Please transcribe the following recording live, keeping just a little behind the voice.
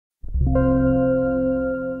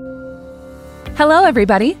Hello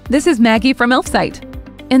everybody, this is Maggie from Elfsight.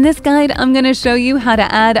 In this guide, I'm going to show you how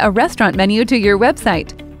to add a restaurant menu to your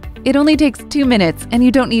website. It only takes 2 minutes and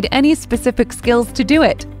you don't need any specific skills to do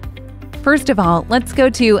it. First of all, let's go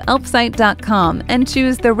to elfsight.com and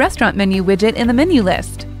choose the restaurant menu widget in the menu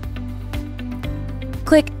list.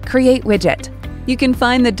 Click Create Widget. You can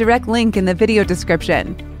find the direct link in the video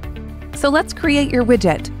description. So let's create your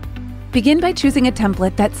widget. Begin by choosing a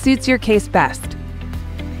template that suits your case best.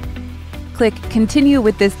 Click Continue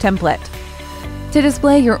with this template. To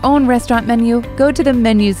display your own restaurant menu, go to the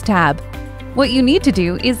Menus tab. What you need to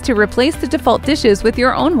do is to replace the default dishes with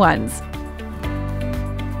your own ones.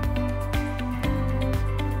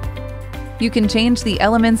 You can change the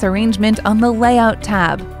elements arrangement on the Layout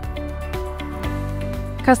tab.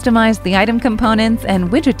 Customize the item components and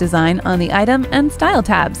widget design on the Item and Style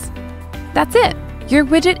tabs. That's it! Your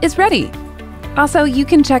widget is ready! Also, you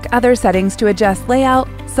can check other settings to adjust layout,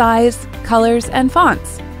 size, colors, and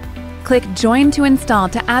fonts. Click Join to install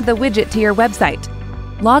to add the widget to your website.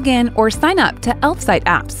 Log in or sign up to Elfsight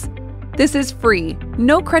apps. This is free,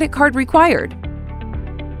 no credit card required.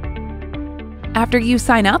 After you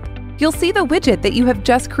sign up, you'll see the widget that you have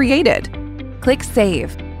just created. Click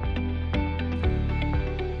Save.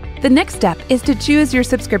 The next step is to choose your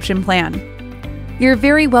subscription plan. You're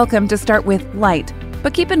very welcome to start with Lite,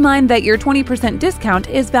 but keep in mind that your 20% discount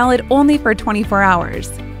is valid only for 24 hours.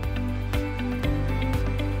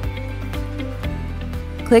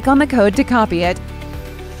 Click on the code to copy it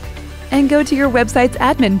and go to your website's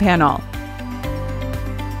admin panel.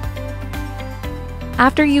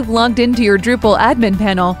 After you've logged into your Drupal admin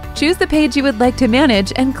panel, choose the page you would like to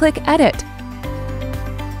manage and click Edit.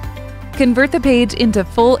 Convert the page into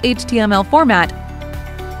full HTML format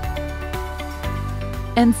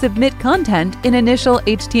and submit content in initial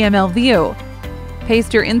HTML view.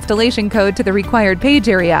 Paste your installation code to the required page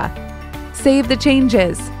area. Save the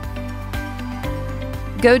changes.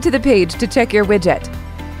 Go to the page to check your widget.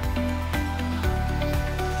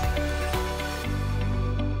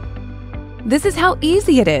 This is how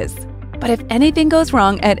easy it is. But if anything goes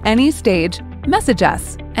wrong at any stage, message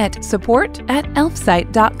us at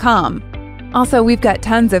support@elfsight.com. Also, we've got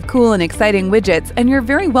tons of cool and exciting widgets, and you're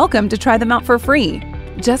very welcome to try them out for free.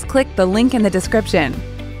 Just click the link in the description.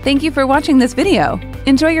 Thank you for watching this video.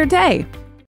 Enjoy your day!